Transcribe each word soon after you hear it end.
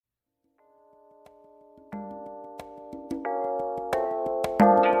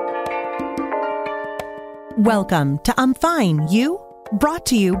Welcome to I'm Fine, You? Brought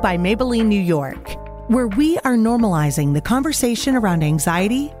to you by Maybelline, New York, where we are normalizing the conversation around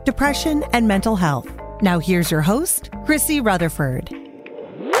anxiety, depression, and mental health. Now here's your host, Chrissy Rutherford.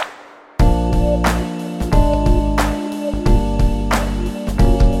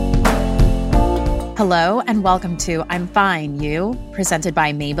 Hello and welcome to I'm Fine, You, presented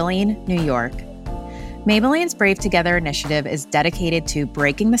by Maybelline, New York. Maybelline's Brave Together initiative is dedicated to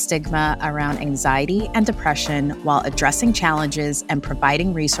breaking the stigma around anxiety and depression while addressing challenges and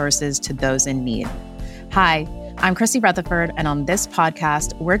providing resources to those in need. Hi, I'm Chrissy Rutherford, and on this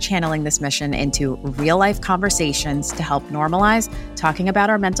podcast, we're channeling this mission into real-life conversations to help normalize talking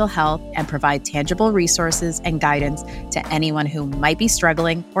about our mental health and provide tangible resources and guidance to anyone who might be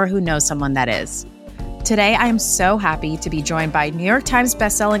struggling or who knows someone that is. Today, I am so happy to be joined by New York Times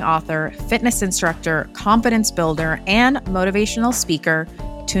bestselling author, fitness instructor, confidence builder, and motivational speaker,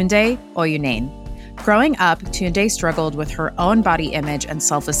 Tunde Oyeneyin. Growing up, Tunde struggled with her own body image and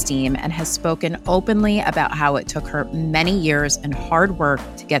self-esteem and has spoken openly about how it took her many years and hard work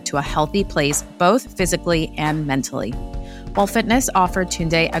to get to a healthy place, both physically and mentally. While fitness offered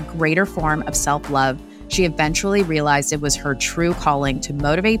Tunde a greater form of self-love, she eventually realized it was her true calling to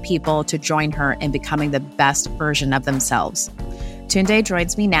motivate people to join her in becoming the best version of themselves. Tunde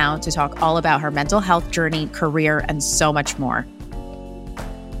joins me now to talk all about her mental health journey, career, and so much more.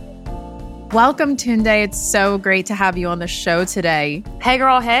 Welcome, Tunde. It's so great to have you on the show today. Hey,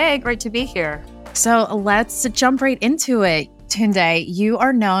 girl. Hey, great to be here. So let's jump right into it. Tunde, you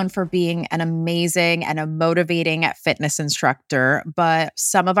are known for being an amazing and a motivating fitness instructor, but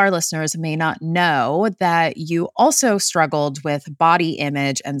some of our listeners may not know that you also struggled with body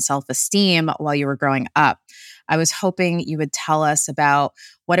image and self-esteem while you were growing up. I was hoping you would tell us about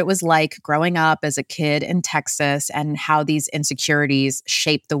what it was like growing up as a kid in Texas and how these insecurities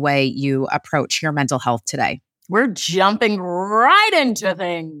shaped the way you approach your mental health today. We're jumping right into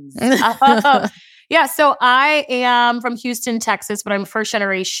things. Yeah, so I am from Houston, Texas, but I'm first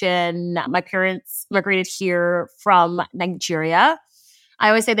generation. My parents immigrated here from Nigeria. I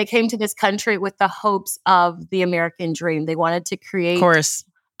always say they came to this country with the hopes of the American dream. They wanted to create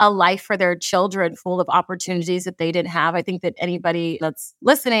a life for their children full of opportunities that they didn't have. I think that anybody that's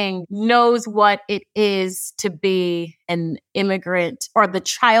listening knows what it is to be an immigrant or the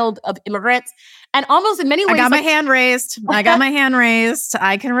child of immigrants. And almost in many ways— I got my hand raised.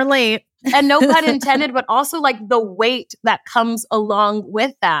 I can relate. And no pun intended, but also like the weight that comes along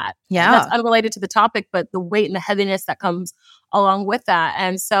with that. Yeah. And that's unrelated to the topic, but the weight and the heaviness that comes along with that.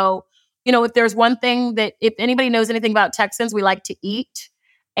 And so, if there's one thing that if anybody knows anything about Texans, we like to eat.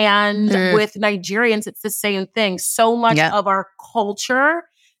 And with Nigerians, it's the same thing. So much of our culture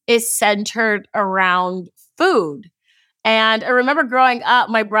is centered around food. And I remember growing up,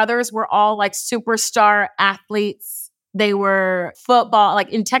 my brothers were all like superstar athletes. They were football, like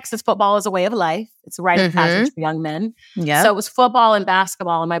in Texas, football is a way of life. It's a rite of passage for young men. Yeah. So it was football and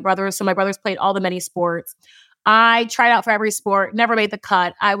basketball. And my brothers played all the many sports. I tried out for every sport, never made the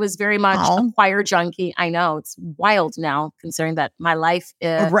cut. I was very much a choir junkie. I know it's wild now, considering that my life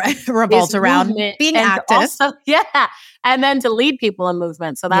revolves around being active. Also, and then to lead people in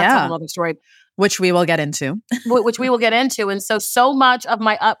movement. So that's a whole other story. Which we will get into. And so much of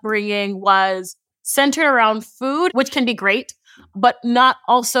my upbringing was centered around food, which can be great, but not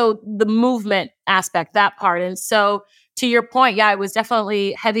also the movement aspect, that part. And so to your point, it was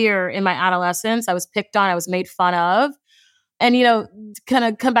definitely heavier in my adolescence. I was picked on, I was made fun of. And, kind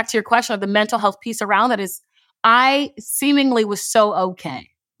of come back to your question of the mental health piece around that is, I seemingly was so okay.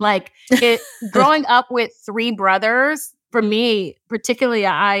 Like growing up with three brothers, for me, particularly,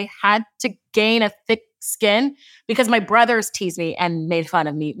 I had to gain a thick skin because my brothers teased me and made fun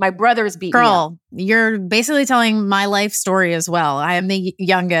of me. My brothers beat me up. You're basically telling my life story as well. I am the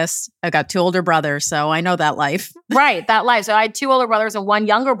youngest. I've got two older brothers, so I know that life. Right, that life. So I had two older brothers and one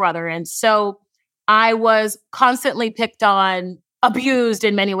younger brother. And so I was constantly picked on, abused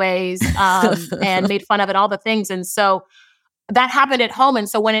in many ways, and made fun of and all the things. And so that happened at home. And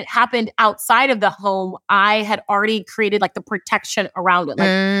so when it happened outside of the home, I had already created like the protection around it. Like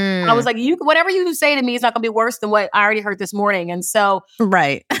I was like, whatever you say to me is not going to be worse than what I already heard this morning. And so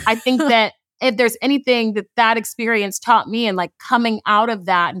I think that if there's anything that experience taught me and like coming out of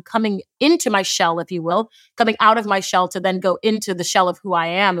that and coming into my shell, if you will, coming out of my shell to then go into the shell of who I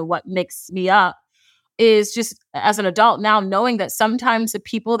am and what makes me up is just as an adult now knowing that sometimes the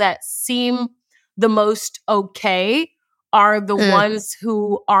people that seem the most okay are the ones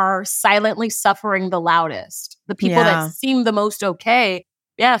who are silently suffering the loudest. The people that seem the most okay.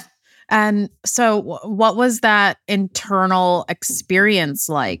 Yeah. And so what was that internal experience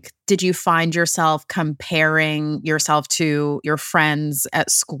like? Did you find yourself comparing yourself to your friends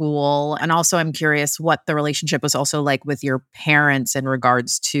at school? And also, I'm curious what the relationship was also like with your parents in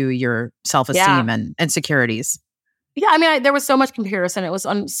regards to your self-esteem Yeah. and insecurities. Yeah, I mean, there was so much comparison. It was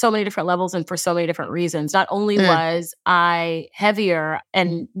on so many different levels and for so many different reasons. Not only was I heavier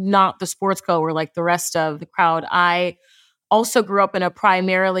and not the sports goer like the rest of the crowd, I also grew up in a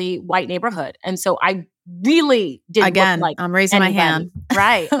primarily white neighborhood. And so I really didn't look Again, like I'm raising my hand. anybody.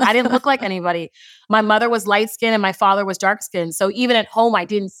 Right. I didn't look like anybody. My mother was light skinned and my father was dark skinned. So even at home, I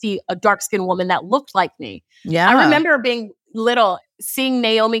didn't see a dark skinned woman that looked like me. Yeah. I remember being little, seeing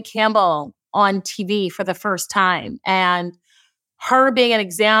Naomi Campbell on TV for the first time and her being an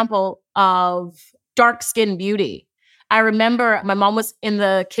example of dark skinned beauty. I remember my mom was in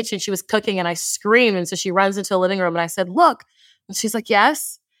the kitchen, she was cooking and I screamed. And so she runs into the living room and I said, look. And she's like,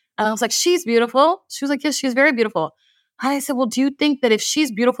 yes. And I was like, she's beautiful. She was like, yes, she's very beautiful. And I said, well, do you think that if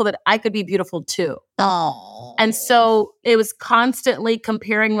she's beautiful, that I could be beautiful too? Oh. And so it was constantly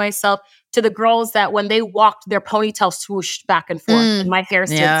comparing myself to the girls that when they walked, their ponytail swooshed back and forth and my hair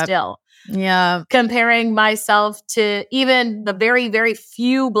stood still. Yeah. Comparing myself to even the very, very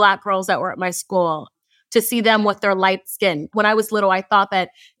few Black girls that were at my school to see them with their light skin. When I was little, I thought that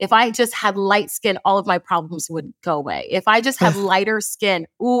if I just had light skin, all of my problems would go away. If I just had lighter skin,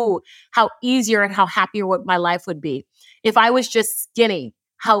 ooh, how easier and how happier my life would be. If I was just skinny,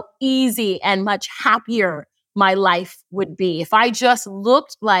 how easy and much happier my life would be. If I just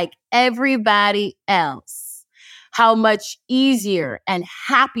looked like everybody else, how much easier and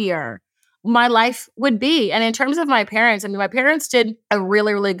happier my life would be. And in terms of my parents, I mean, my parents did a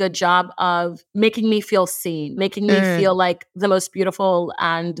really, really good job of making me feel seen, making me feel like the most beautiful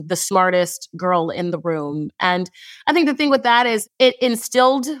and the smartest girl in the room. And I think the thing with that is it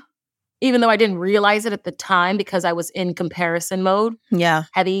instilled, even though I didn't realize it at the time because I was in comparison mode,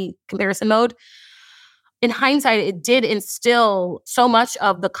 heavy comparison mode. In hindsight, it did instill so much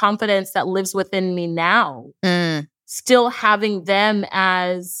of the confidence that lives within me now. Still having them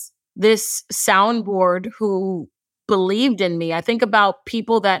as this soundboard who believed in me. I think about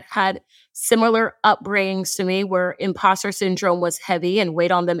people that had similar upbringings to me where imposter syndrome was heavy and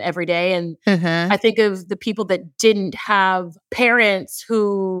weighed on them every day. And I think of the people that didn't have parents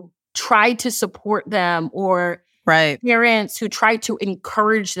who tried to support them or parents who tried to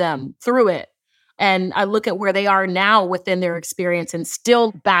encourage them through it. And I look at where they are now within their experience and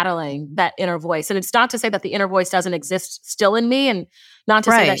still battling that inner voice. And it's not to say that the inner voice doesn't exist still in me and not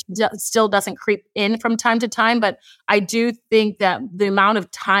to say that still doesn't creep in from time to time. But I do think that the amount of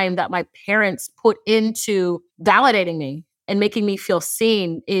time that my parents put into validating me and making me feel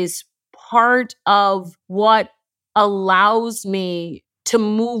seen is part of what allows me to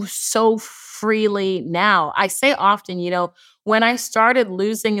move so freely now. I say often, when I started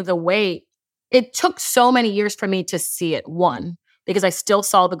losing the weight, it took so many years for me to see it. One, because I still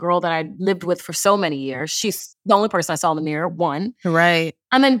saw the girl that I lived with for so many years. She's the only person I saw in the mirror, one. Right.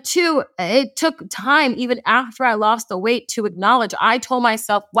 And then two, it took time, even after I lost the weight, to acknowledge. I told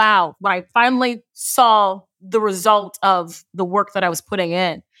myself, wow, when I finally saw the result of the work that I was putting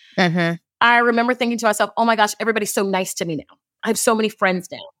in, I remember thinking to myself, oh my gosh, everybody's so nice to me now. I have so many friends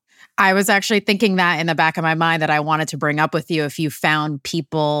now. I was actually thinking that in the back of my mind that I wanted to bring up with you if you found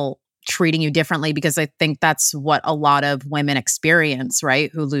people treating you differently, because I think that's what a lot of women experience,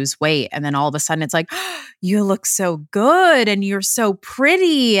 right? Who lose weight. And then all of a sudden it's like, oh, you look so good and you're so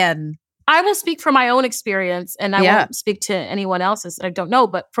pretty. And I will speak from my own experience and I won't speak to anyone else's. I don't know.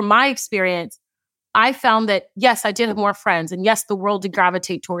 But from my experience, I found that, yes, I did have more friends and yes, the world did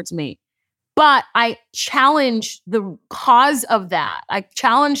gravitate towards me. But I challenged the cause of that. I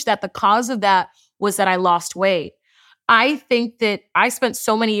challenged that the cause of that was that I lost weight. I think that I spent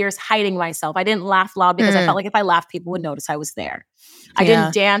so many years hiding myself. I didn't laugh loud because I felt like if I laughed, people would notice I was there. I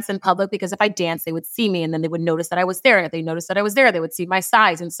didn't dance in public because if I danced, they would see me and then they would notice that I was there. And if they noticed that I was there, they would see my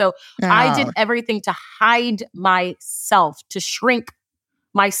size. And so I did everything to hide myself, to shrink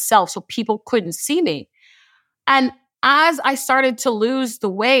myself so people couldn't see me. And as I started to lose the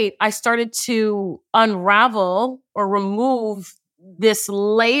weight, I started to unravel or remove these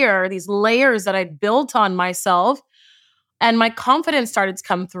layers that I'd built on myself. And my confidence started to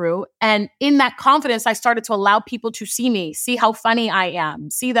come through. And in that confidence, I started to allow people to see me, see how funny I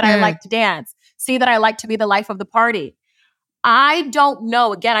am, see that I like to dance, see that I like to be the life of the party. I don't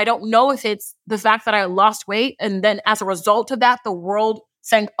know. Again, I don't know if it's the fact that I lost weight and then as a result of that, the world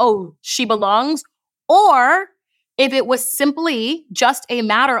saying, oh, she belongs, or if it was simply just a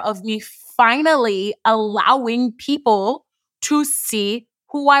matter of me finally allowing people to see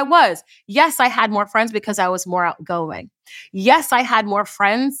who I was. Yes, I had more friends because I was more outgoing. Yes, I had more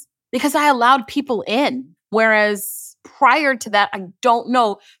friends because I allowed people in. Whereas prior to that, I don't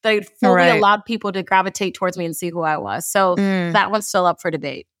know that I'd fully allowed people to gravitate towards me and see who I was. So that one's still up for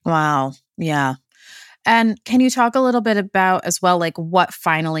debate. Wow. Yeah. And can you talk a little bit about as well, like what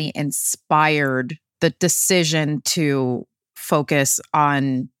finally inspired the decision to focus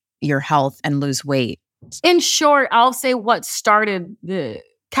on your health and lose weight? In short, I'll say what started the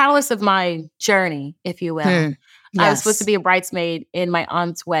catalyst of my journey, if you will. Yes. I was supposed to be a bridesmaid in my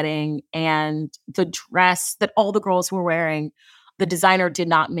aunt's wedding, and the dress that all the girls were wearing, the designer did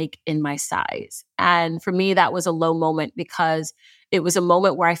not make in my size. And for me, that was a low moment because it was a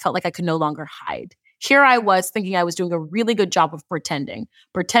moment where I felt like I could no longer hide. Here I was thinking I was doing a really good job of pretending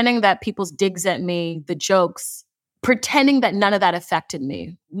that people's digs at me, the jokes, pretending that none of that affected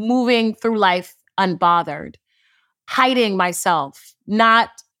me, moving through life unbothered, hiding myself, not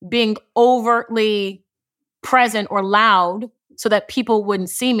being overtly present or loud so that people wouldn't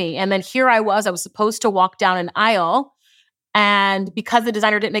see me. And then here I was supposed to walk down an aisle. And because the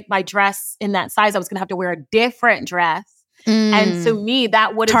designer didn't make my dress in that size, I was going to have to wear a different dress. And so me,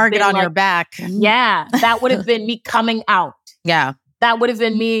 that would have target been on your back. Yeah, that would have been me coming out. Yeah. That would have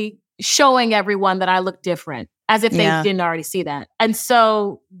been me showing everyone that I look different, as if they didn't already see that. And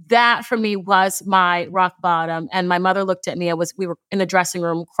so that for me was my rock bottom. And my mother looked at me. We were in the dressing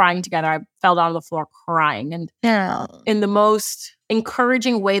room crying together. I fell down on the floor crying. And in the most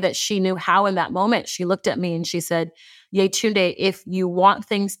encouraging way that she knew how in that moment, she looked at me and she said, Tunde, if you want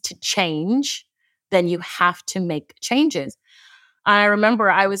things to change, then you have to make changes. I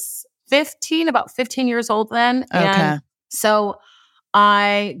remember I was about 15 years old then. And so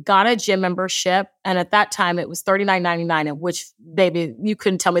I got a gym membership. And at that time, it was $39.99, which, baby, you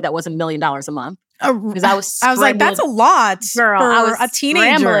couldn't tell me that wasn't $1 million a month. Because I was like, that's a lot, girl. For I was a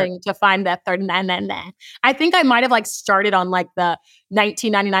teenager. Scrambling to find that $39.99. I think I might have started on the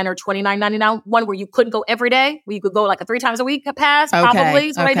 $19.99 or $29.99 one where you couldn't go every day, where you could go 3 times a week pass. Probably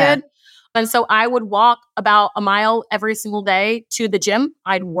is what I did. And so I would walk about a mile every single day to the gym.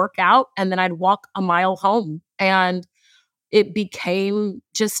 I'd work out and then I'd walk a mile home. And it became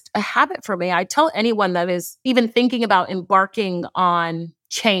just a habit for me. I tell anyone that is even thinking about embarking on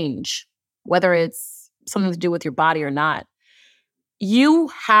change, whether it's something to do with your body or not, you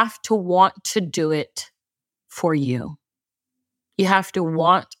have to want to do it for you. You have to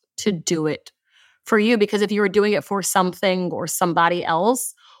want to do it for you, because if you were doing it for something or somebody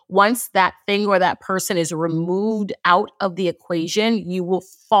else, once that thing or that person is removed out of the equation, you will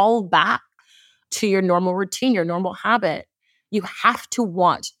fall back to your normal routine, your normal habit. You have to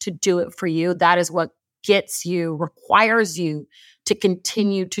want to do it for you. That is what requires you to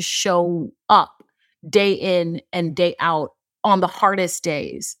continue to show up day in and day out on the hardest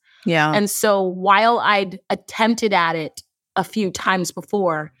days. Yeah. And so while I'd attempted at it a few times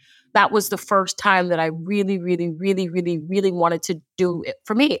before, that was the first time that I really, really, really, really, really wanted to do it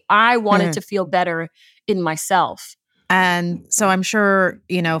for me. I wanted to feel better in myself. And so I'm sure,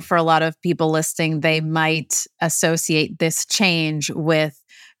 for a lot of people listening, they might associate this change with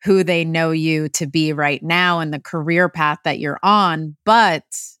who they know you to be right now and the career path that you're on. But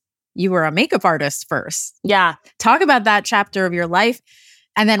you were a makeup artist first. Yeah. Talk about that chapter of your life.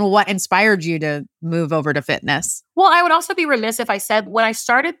 And then what inspired you to move over to fitness? Well, I would also be remiss if I said when I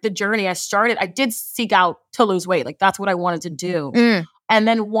started the journey, I did seek out to lose weight. That's what I wanted to do. And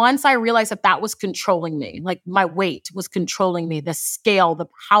then once I realized that was controlling me, my weight was controlling me, the scale, the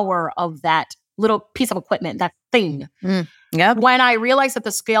power of that little piece of equipment, that thing. Yep. When I realized that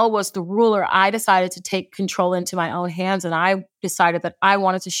the scale was the ruler, I decided to take control into my own hands. And I decided that I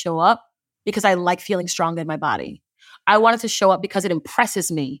wanted to show up because I like feeling strong in my body. I wanted to show up because it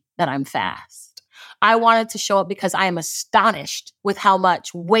impresses me that I'm fast. I wanted to show up because I am astonished with how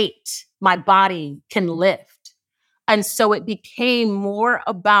much weight my body can lift. And so it became more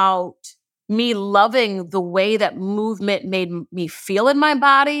about me loving the way that movement made me feel in my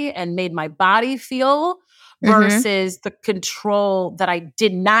body and made my body feel versus the control that I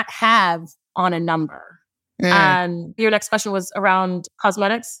did not have on a number. And your next question was around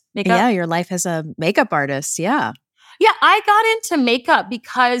cosmetics, makeup? Yeah, your life as a makeup artist. Yeah. Yeah, I got into makeup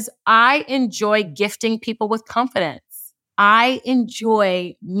because I enjoy gifting people with confidence. I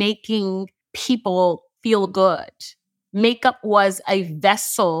enjoy making people feel good. Makeup was a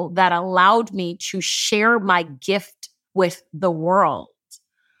vessel that allowed me to share my gift with the world.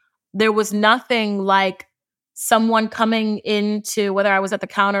 There was nothing like someone coming into, whether I was at the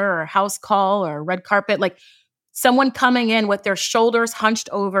counter or a house call or a red carpet, someone coming in with their shoulders hunched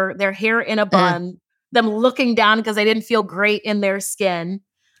over, their hair in a bun, them looking down because they didn't feel great in their skin.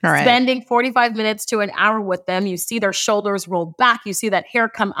 All right. Spending 45 minutes to an hour with them, you see their shoulders roll back, you see that hair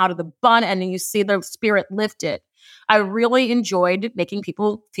come out of the bun, and then you see their spirit lifted. I really enjoyed making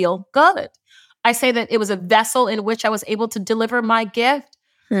people feel good. I say that it was a vessel in which I was able to deliver my gift.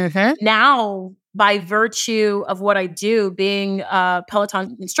 Mm-hmm. Now, by virtue of what I do, being a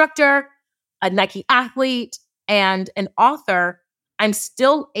Peloton instructor, a Nike athlete, and an author, I'm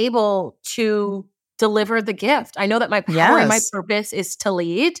still able to deliver the gift. I know that my power and my purpose is to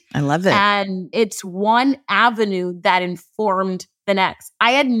lead. I love it. And it's one avenue that informed the next.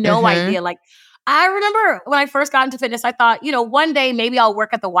 I had no idea. Like, I remember when I first got into fitness, I thought, one day maybe I'll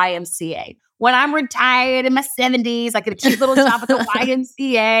work at the YMCA. When I'm retired in my 70s, I get a cute little job at the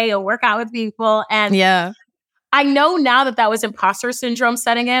YMCA and work out with people. And I know now that was imposter syndrome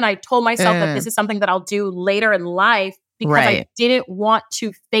setting in. I told myself that this is something that I'll do later in life because I didn't want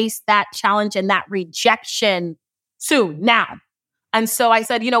to face that challenge and that rejection now. And so I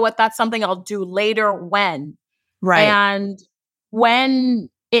said, you know what? That's something I'll do later when. Right. And when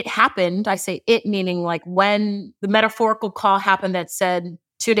it happened, I say it meaning like when the metaphorical call happened that said,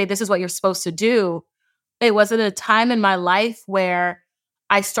 Tunde, this is what you're supposed to do. It was at a time in my life where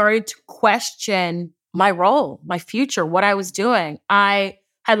I started to question my role, my future, what I was doing. I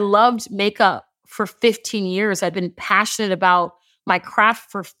had loved makeup for 15 years. I'd been passionate about my craft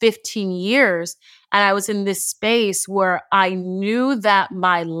for 15 years. And I was in this space where I knew that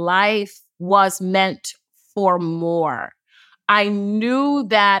my life was meant for more. I knew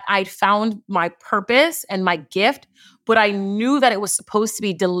that I'd found my purpose and my gift, but I knew that it was supposed to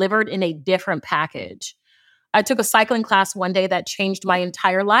be delivered in a different package. I took a cycling class one day that changed my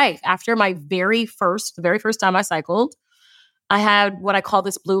entire life. After the very first time I cycled, I had what I call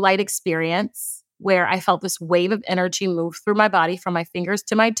this blue light experience where I felt this wave of energy move through my body from my fingers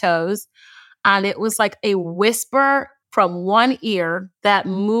to my toes. And it was like a whisper from one ear that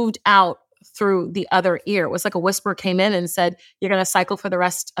moved out through the other ear. It was like a whisper came in and said, you're going to cycle for the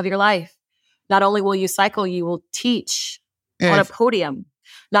rest of your life. Not only will you cycle, you will teach on a podium.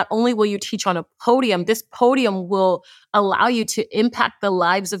 Not only will you teach on a podium, this podium will allow you to impact the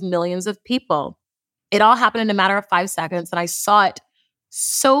lives of millions of people. It all happened in a matter of 5 seconds, and I saw it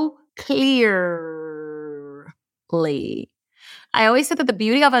so clearly. I always said that the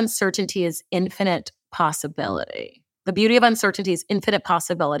beauty of uncertainty is infinite possibility. The beauty of uncertainty is infinite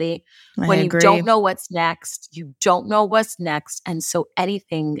possibility. When you don't know what's next, you don't know what's next, and so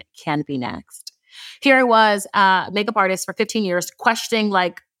anything can be next. Here I was, a makeup artist for 15 years, questioning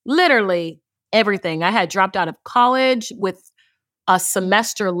like literally everything. I had dropped out of college with a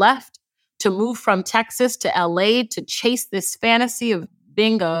semester left to move from Texas to LA to chase this fantasy of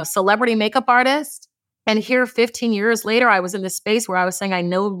being a celebrity makeup artist. And here 15 years later, I was in this space where I was saying, I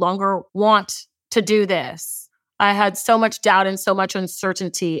no longer want to do this. I had so much doubt and so much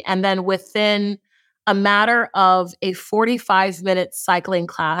uncertainty. And then within a matter of a 45-minute cycling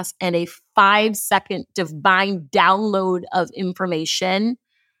class and a 5-second divine download of information,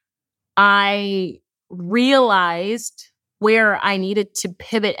 I realized where I needed to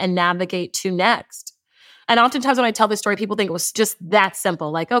pivot and navigate to next. And oftentimes when I tell this story, people think it was just that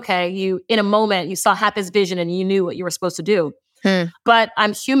simple. Like, okay, you in a moment, you had this vision and you knew what you were supposed to do. But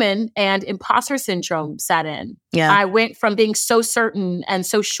I'm human and imposter syndrome set in. Yeah. I went from being so certain and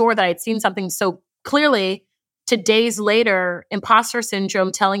so sure that I'd seen something so clearly to days later, imposter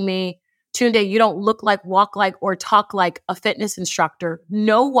syndrome telling me, Tunde, you don't look like, walk like, or talk like a fitness instructor.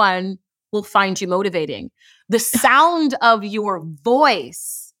 No one will find you motivating. The sound of your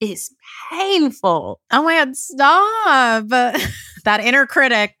voice is painful. Oh my God, stop. That inner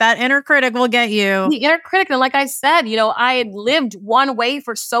critic will get you. The inner critic. And like I said, I had lived one way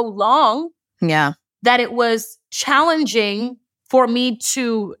for so long that it was challenging for me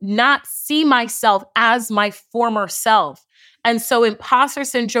to not see myself as my former self. And so imposter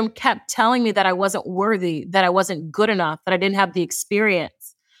syndrome kept telling me that I wasn't worthy, that I wasn't good enough, that I didn't have the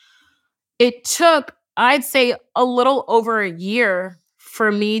experience. It took, I'd say, a little over a year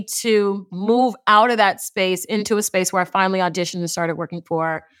for me to move out of that space into a space where I finally auditioned and started working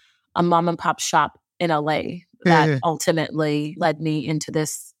for a mom and pop shop in LA that ultimately led me into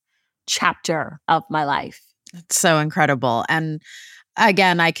this chapter of my life. It's so incredible. And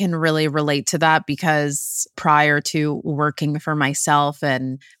again, I can really relate to that because prior to working for myself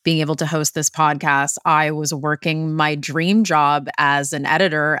and being able to host this podcast, I was working my dream job as an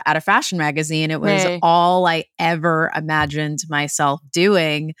editor at a fashion magazine. It was all I ever imagined myself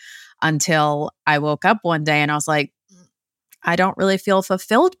doing until I woke up one day and I was like, I don't really feel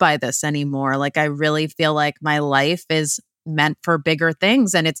fulfilled by this anymore. Like, I really feel like my life is meant for bigger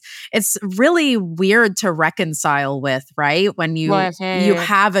things. And it's really weird to reconcile with, right? When you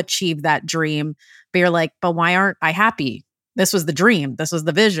have achieved that dream, but you're like, but why aren't I happy? This was the dream. This was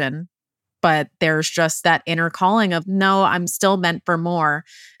the vision. But there's just that inner calling of, no, I'm still meant for more.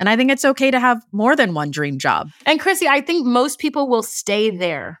 And I think it's okay to have more than one dream job. And Chrissy, I think most people will stay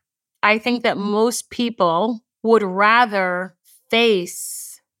there. I think that most people would rather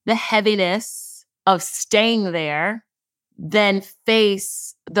face the heaviness of staying there than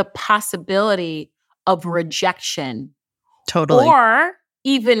face the possibility of rejection. Totally. Or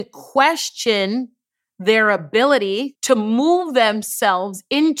even question their ability to move themselves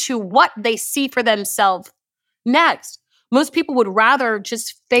into what they see for themselves next. Most people would rather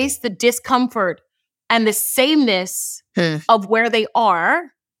just face the discomfort and the sameness of where they are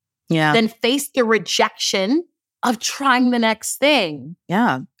than face the rejection of trying the next thing.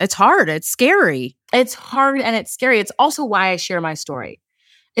 Yeah, it's hard. It's scary. It's hard and it's scary. It's also why I share my story.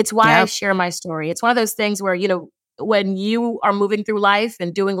 It's why I share my story. It's one of those things where, when you are moving through life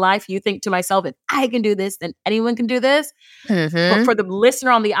and doing life, you think to myself, if I can do this, then anyone can do this. But for the listener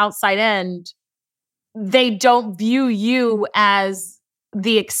on the outside end, they don't view you as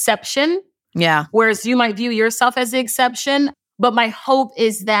the exception. Yeah. Whereas you might view yourself as the exception. But my hope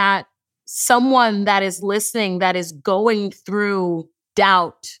is that someone that is listening, that is going through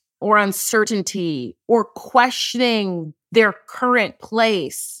doubt or uncertainty or questioning their current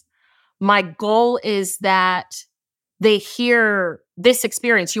place, my goal is that they hear this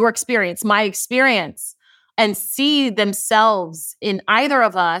experience, your experience, my experience, and see themselves in either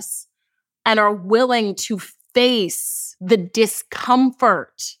of us and are willing to face the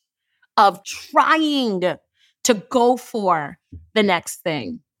discomfort of trying to go for the next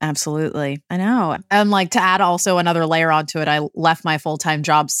thing. Absolutely. I know. And to add also another layer onto it, I left my full-time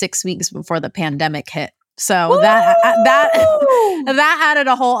job 6 weeks before the pandemic hit. So that added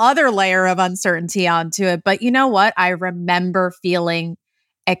a whole other layer of uncertainty onto it. But you know what? I remember feeling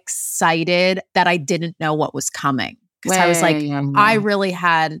excited that I didn't know what was coming. Because I was like, I really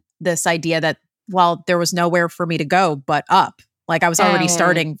had this idea that, well, there was nowhere for me to go but up. I was already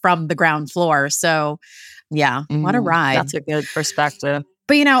starting from the ground floor. So yeah, what a ride. That's a good perspective.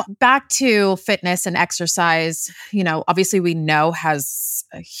 But, back to fitness and exercise, obviously we know has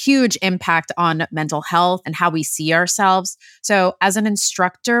a huge impact on mental health and how we see ourselves. So as an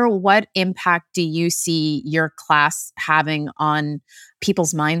instructor, what impact do you see your class having on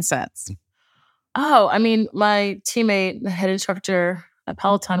people's mindsets? Oh, my teammate, the head instructor at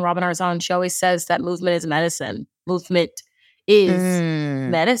Peloton, Robin Arzon, she always says that movement is medicine. Movement is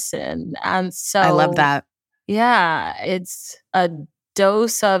medicine. And so I love that. Yeah, it's a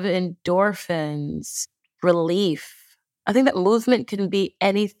dose of endorphins, relief. I think that movement can be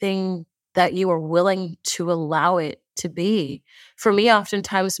anything that you are willing to allow it to be. For me,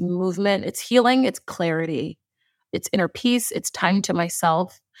 oftentimes movement, it's healing, it's clarity, it's inner peace, it's time to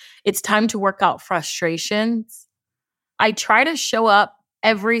myself, it's time to work out frustrations. I try to show up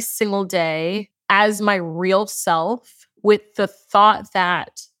every single day as my real self with the thought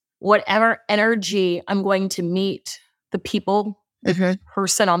that whatever energy I'm going to meet the people, the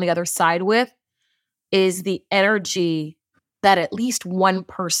person on the other side with, is the energy that at least one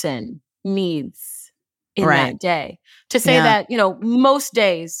person needs in that day. To say that, most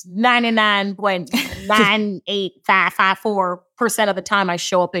days, 99.98554% of the time I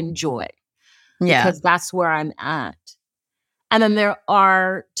show up in joy. Yeah. Because that's where I'm at. And then there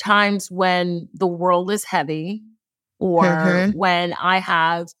are times when the world is heavy or when I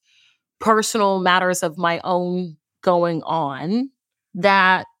have personal matters of my own going on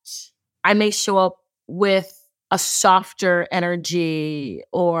that I may show up with a softer energy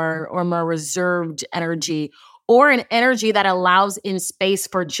or more reserved energy, or an energy that allows in space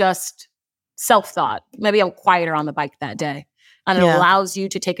for just self-thought. Maybe I'm quieter on the bike that day. And it allows you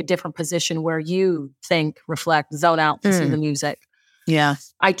to take a different position where you think, reflect, zone out, listen to the music. Yeah.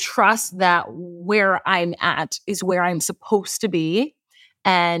 I trust that where I'm at is where I'm supposed to be.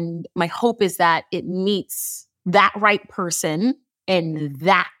 And my hope is that it meets that right person in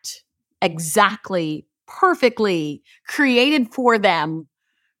that exactly, perfectly created for them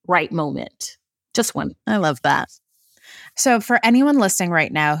right moment. Just one. I love that. So for anyone listening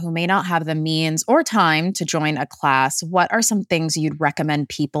right now who may not have the means or time to join a class, what are some things you'd recommend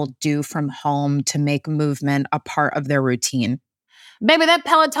people do from home to make movement a part of their routine? Baby, that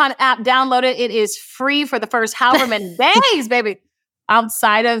Peloton app, download it. It is free for the first however many days, baby.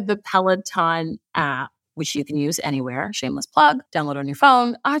 Outside of the Peloton app, which you can use anywhere, shameless plug, download on your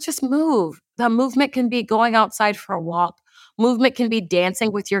phone, just move. The movement can be going outside for a walk, Movement can be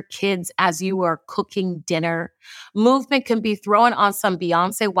dancing with your kids as you are cooking dinner. Movement can be throwing on some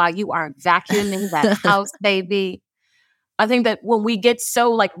Beyonce while you are vacuuming that house, baby. I think that when we get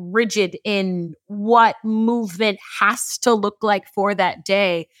so like rigid in what movement has to look like for that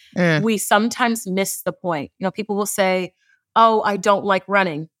day, we sometimes miss the point. You know, people will say, oh, I don't like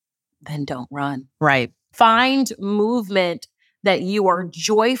running. Then don't run. Right. Find movement that you are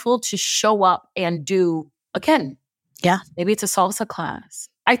joyful to show up and do again. Yeah. Maybe it's a salsa class.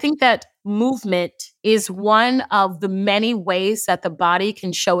 I think that movement is one of the many ways that the body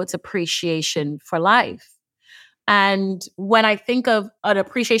can show its appreciation for life. And when I think of an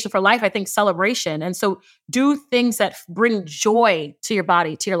appreciation for life, I think celebration. And so do things that bring joy to your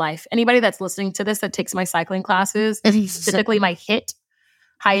body, to your life. Anybody that's listening to this that takes my cycling classes, specifically my HIIT,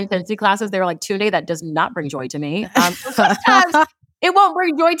 high intensity classes, they're like, Tunde, that does not bring joy to me. Sometimes it won't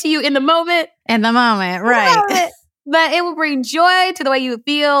bring joy to you in the moment. In the moment, right. But it will bring joy to the way you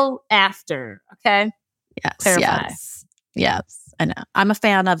feel after. Okay? Yes. Clarify. Yes. I know. I'm a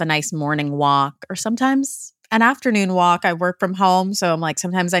fan of a nice morning walk or sometimes an afternoon walk. I work from home. So I'm like,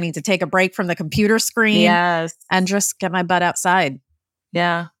 sometimes I need to take a break from the computer screen and just get my butt outside.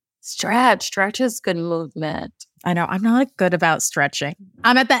 Yeah. Stretch is good movement. I know. I'm not good about stretching.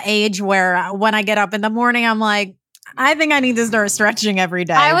 I'm at the age where when I get up in the morning, I'm like, I think I need to start stretching every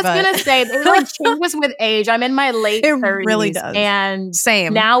day. I was going to say, it really changes with age. I'm in my late 30s. It really does. And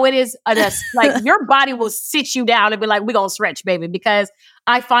same. Now it is, like your body will sit you down and be like, we're going to stretch, baby. Because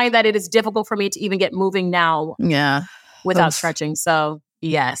I find that it is difficult for me to even get moving now without stretching. So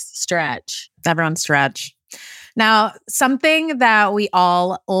yes, stretch. Everyone stretch. Now, something that we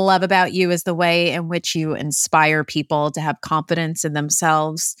all love about you is the way in which you inspire people to have confidence in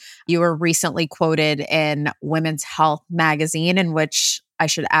themselves. You were recently quoted in Women's Health magazine, in which I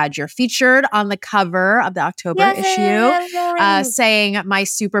should add you're featured on the cover of the October issue, saying, my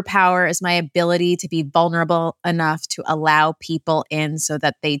superpower is my ability to be vulnerable enough to allow people in so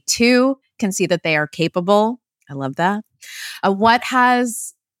that they too can see that they are capable. I love that. What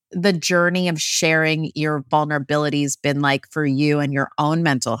has the journey of sharing your vulnerabilities been like for you and your own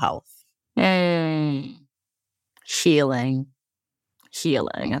mental health? Healing.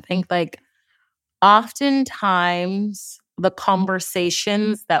 I think like oftentimes the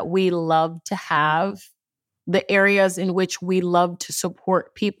conversations that we love to have, the areas in which we love to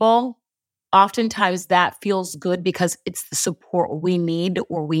support people, oftentimes that feels good because it's the support we need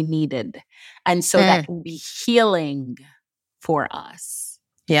or we needed. And so that can be healing for us.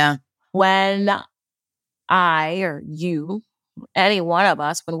 Yeah. When I or you, any one of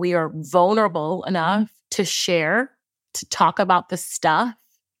us, when we are vulnerable enough to share, to talk about the stuff,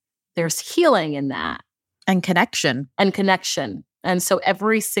 there's healing in that. And connection. And so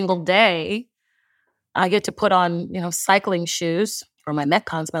every single day, I get to put on, cycling shoes or my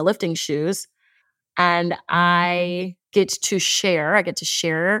Metcons, my lifting shoes, and I get to share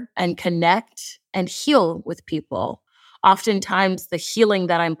and connect and heal with people. Oftentimes, the healing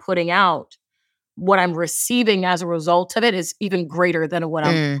that I'm putting out, what I'm receiving as a result of it is even greater than what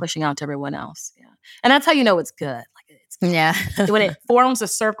I'm pushing out to everyone else. Yeah. And that's how you know it's good. Like it's good. Yeah. When it forms a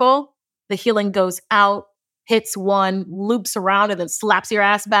circle, the healing goes out, hits one, loops around, and then slaps your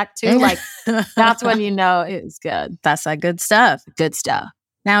ass back too. Like that's when you know it's good. That's that good stuff. Good stuff.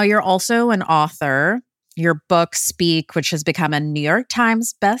 Now, you're also an author. Your book, Speak, which has become a New York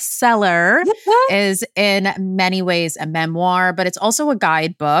Times bestseller, is in many ways a memoir, but it's also a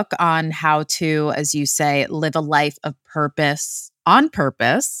guidebook on how to, as you say, live a life of purpose on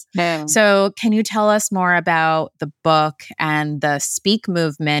purpose. Yeah. So can you tell us more about the book and the Speak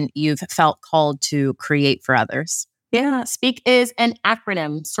movement you've felt called to create for others? Yeah, Speak is an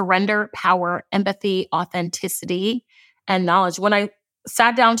acronym: surrender, power, empathy, authenticity, and knowledge. When I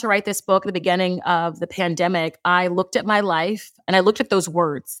sat down to write this book at the beginning of the pandemic, I looked at my life and I looked at those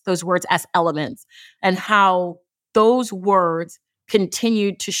words as elements, and how those words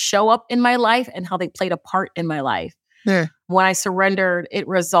continued to show up in my life and how they played a part in my life. Yeah. When I surrendered, it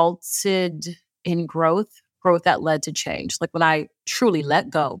resulted in growth that led to change. Like when I truly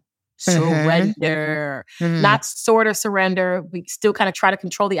let go, surrender, not sort of surrender. We still kind of try to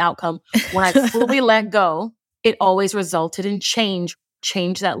control the outcome. When I fully let go, it always resulted in change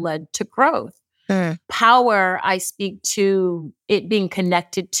that led to growth. Power, I speak to it being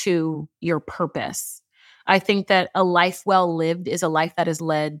connected to your purpose. I think that a life well lived is a life that is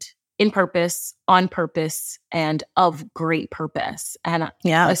led in purpose, on purpose, and of great purpose. And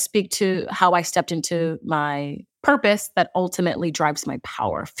I speak to how I stepped into my purpose that ultimately drives my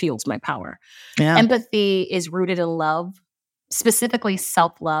power, fuels my power. Yeah. Empathy is rooted in love, specifically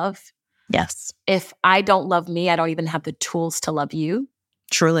self-love. Yes. If I don't love me, I don't even have the tools to love you.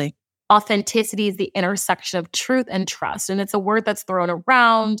 Truly. Authenticity is the intersection of truth and trust. And it's a word that's thrown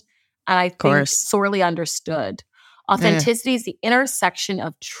around and I think sorely understood. Authenticity is the intersection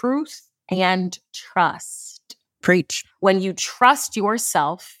of truth and trust. Preach. When you trust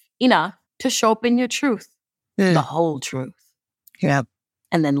yourself enough to show up in your truth, the whole truth. Yeah.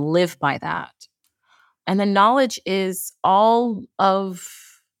 And then live by that. And then knowledge is all of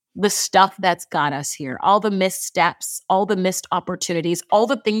the stuff that's got us here, all the missteps, all the missed opportunities, all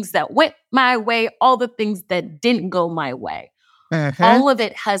the things that went my way, all the things that didn't go my way. All of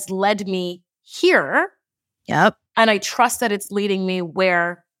it has led me here. Yep. And I trust that it's leading me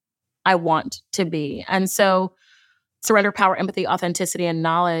where I want to be. And so surrender, power, empathy, authenticity, and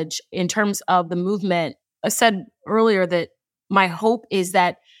knowledge in terms of the movement, I said earlier that my hope is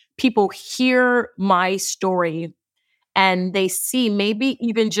that people hear my story and they see maybe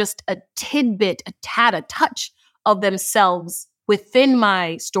even just a tidbit, a tad, a touch of themselves within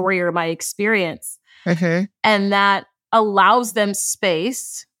my story or my experience. And that allows them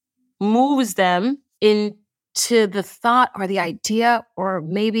space, moves them into the thought or the idea or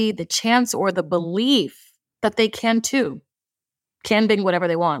maybe the chance or the belief that they can too. Can being whatever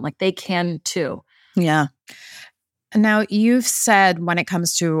they want, like they can too. Yeah. Now, you've said when it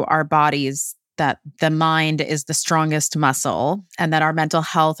comes to our bodies that the mind is the strongest muscle and that our mental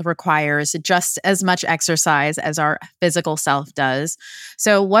health requires just as much exercise as our physical self does.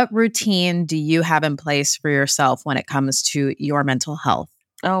 So what routine do you have in place for yourself when it comes to your mental health?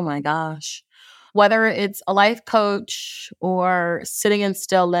 Oh my gosh. Whether it's a life coach or sitting in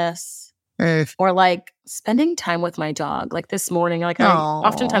stillness or like spending time with my dog. Like this morning,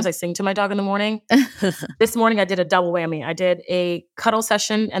 oftentimes I sing to my dog in the morning. This morning I did a double whammy. I did a cuddle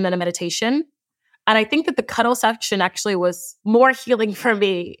session and then a meditation. And I think that the cuddle section actually was more healing for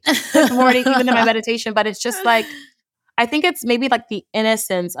me this morning, even than my meditation. But it's just like, I think it's maybe like the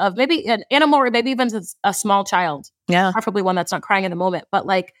innocence of maybe an animal or maybe even a small child. Yeah. Preferably one that's not crying in the moment. But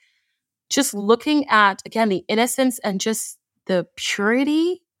like just looking at, again, the innocence and just the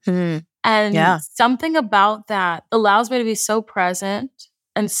purity. And something about that allows me to be so present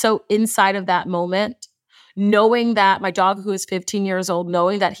and so inside of that moment, knowing that my dog, who is 15 years old,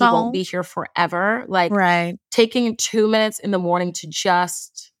 knowing that he won't be here forever, like taking 2 minutes in the morning to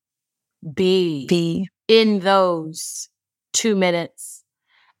just be in those 2 minutes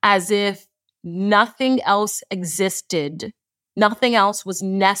as if nothing else existed, nothing else was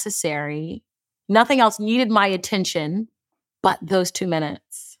necessary, nothing else needed my attention but those 2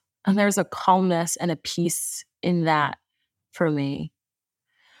 minutes. And there's a calmness and a peace in that for me.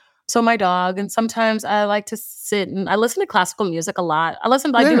 So my dog, and sometimes I like to sit and I listen to classical music a lot. I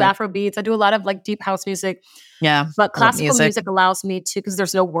do Afro beats. I do a lot of like deep house music. Yeah. But classical music allows me to, because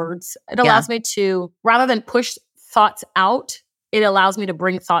there's no words, it allows me to, rather than push thoughts out, it allows me to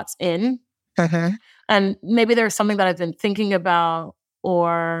bring thoughts in. And maybe there's something that I've been thinking about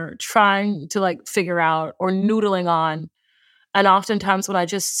or trying to like figure out or noodling on. And oftentimes when I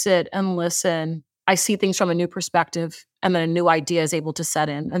just sit and listen, I see things from a new perspective and then a new idea is able to set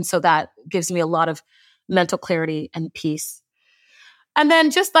in. And so that gives me a lot of mental clarity and peace. And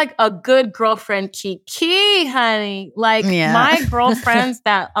then just like a good girlfriend, Kiki, honey, like my girlfriends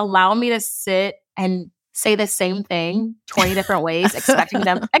that allow me to sit and say the same thing 20 different ways, expecting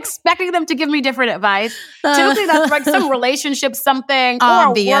them to give me different advice. Typically that's like some relationship something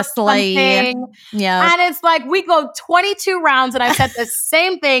obviously. Or work something. Yeah. And it's like we go 22 rounds and I said the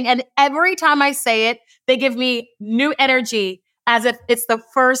same thing. And every time I say it, they give me new energy as if it's the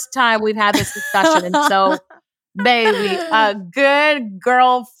first time we've had this discussion. And so, baby, a good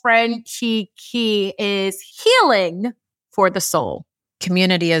girlfriend Kiki is healing for the soul.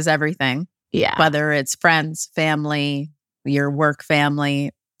 Community is everything. Yeah. Whether it's friends, family, your work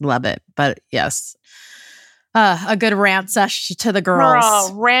family, love it. But yes, a good rant sesh to the girls.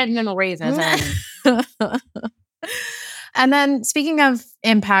 Girl, ranting and raisins. And then speaking of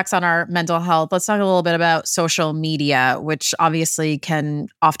impacts on our mental health, let's talk a little bit about social media, which obviously can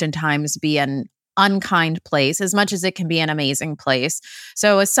oftentimes be an unkind place as much as it can be an amazing place.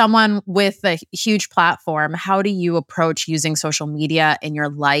 So as someone with a huge platform, how do you approach using social media in your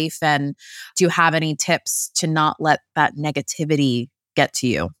life? And do you have any tips to not let that negativity get to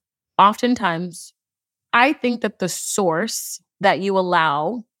you? Oftentimes, I think that the source that you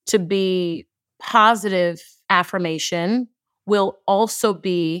allow to be positive affirmation will also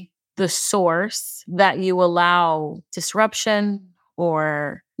be the source that you allow disruption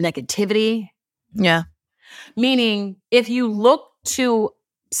or negativity. Yeah. Meaning, if you look to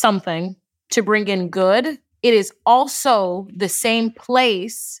something to bring in good, it is also the same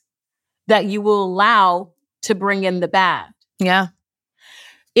place that you will allow to bring in the bad. Yeah.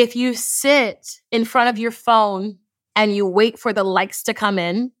 If you sit in front of your phone and you wait for the likes to come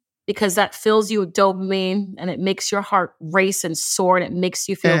in, because that fills you with dopamine and it makes your heart race and soar and it makes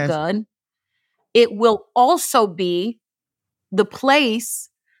you feel good, it will also be the place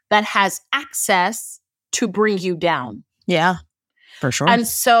that has access to bring you down. Yeah, for sure. And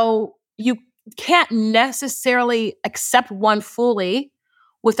so you can't necessarily accept one fully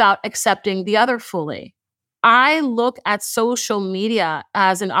without accepting the other fully. I look at social media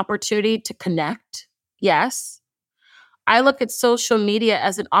as an opportunity to connect. Yes. I look at social media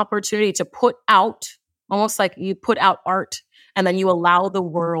as an opportunity to put out, almost like you put out art and then you allow the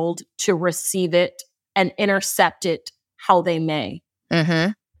world to receive it and intercept it how they may.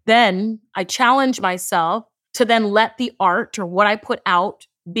 Mm-hmm. Then I challenge myself to then let the art or what I put out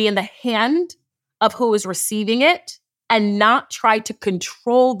be in the hand of who is receiving it and not try to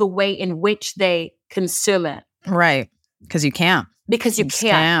control the way in which they consume it. Right. Because you can't. Because you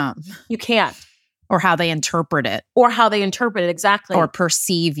can't. You can't. Or how they interpret it. Or how they interpret it, exactly. Or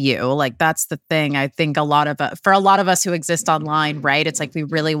perceive you. Like, that's the thing. I think for a lot of us who exist online, right? It's like we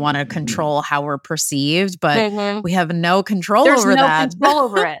really want to control how we're perceived, but we have no control over that. There's no control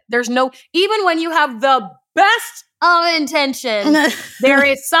over it. Even when you have the best of intentions, there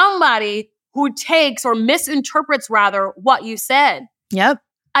is somebody who takes or misinterprets rather what you said. Yep.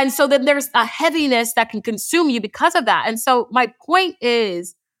 And so then there's a heaviness that can consume you because of that. And so my point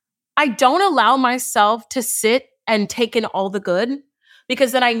is, I don't allow myself to sit and take in all the good,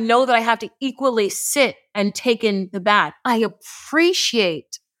 because then I know that I have to equally sit and take in the bad. I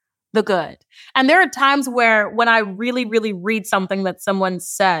appreciate the good. And there are times where when I really, really read something that someone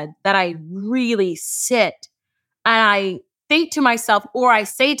said, that I really sit and I think to myself, or I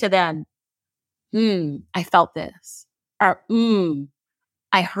say to them, I felt this, or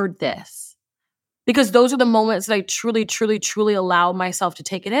I heard this. Because those are the moments that I truly, truly, truly allow myself to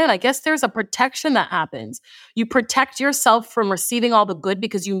take it in. I guess there's a protection that happens. You protect yourself from receiving all the good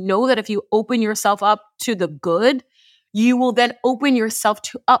because you know that if you open yourself up to the good, you will then open yourself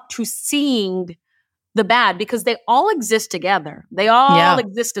up to seeing the bad, because they all exist together. They all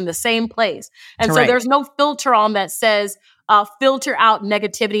exist in the same place. And so there's no filter on that says, filter out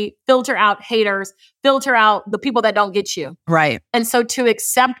negativity, filter out haters, filter out the people that don't get you. Right. And so to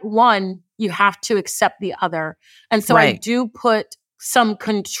accept one, you have to accept the other. And so I do put some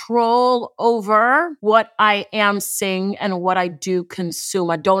control over what I am seeing and what I do consume.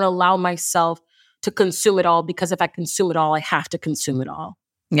 I don't allow myself to consume it all, because if I consume it all, I have to consume it all.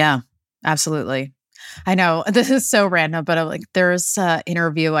 Yeah, absolutely. I know this is so random, but there's an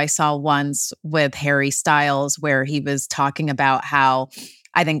interview I saw once with Harry Styles where he was talking about how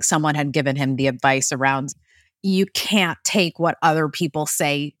I think someone had given him the advice around you can't take what other people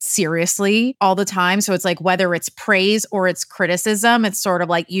say seriously all the time. So it's like whether it's praise or it's criticism, it's sort of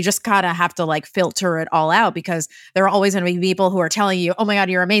like you just kind of have to like filter it all out, because there are always going to be people who are telling you, oh my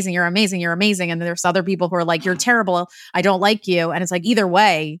God, you're amazing, you're amazing, you're amazing. And then there's other people who are like, you're terrible, I don't like you. And it's like either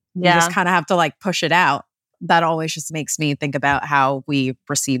way, you just kind of have to like push it out. That always just makes me think about how we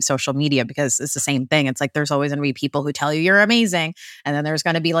receive social media, because it's the same thing. It's like there's always going to be people who tell you you're amazing. And then there's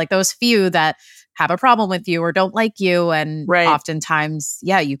going to be like those few that have a problem with you or don't like you. And oftentimes,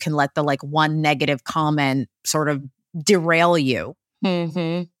 you can let the like one negative comment sort of derail you.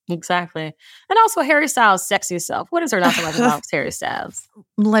 Mm-hmm. Exactly. And also Harry Styles' sexy self. What is there not to like about Harry Styles?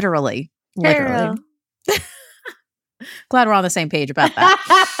 Literally. Glad we're on the same page about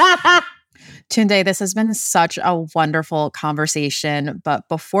that. Tunde, this has been such a wonderful conversation. But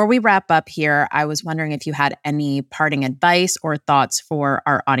before we wrap up here, I was wondering if you had any parting advice or thoughts for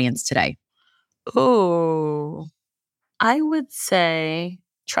our audience today. Oh, I would say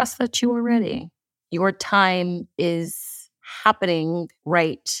trust that you are ready. Your time is happening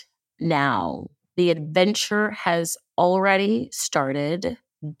right now. The adventure has already started.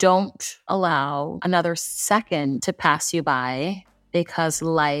 Don't allow another second to pass you by, because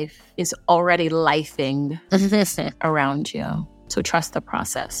life is already lifing around you. So trust the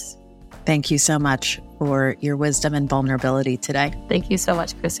process. Thank you so much for your wisdom and vulnerability today. Thank you so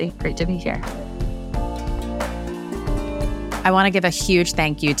much, Chrissy. Great to be here. I want to give a huge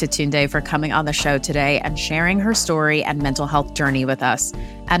thank you to Tunde for coming on the show today and sharing her story and mental health journey with us.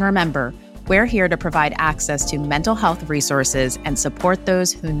 And remember, we're here to provide access to mental health resources and support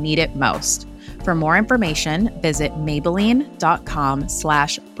those who need it most. For more information, visit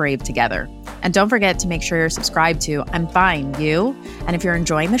Maybelline.com/bravetogether. And don't forget to make sure you're subscribed to I'm Fine, You. And if you're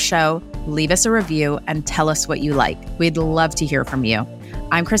enjoying the show, leave us a review and tell us what you like. We'd love to hear from you.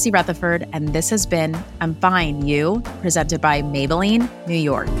 I'm Chrissy Rutherford, and this has been I'm Fine, You, presented by Maybelline, New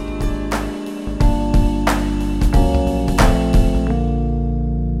York.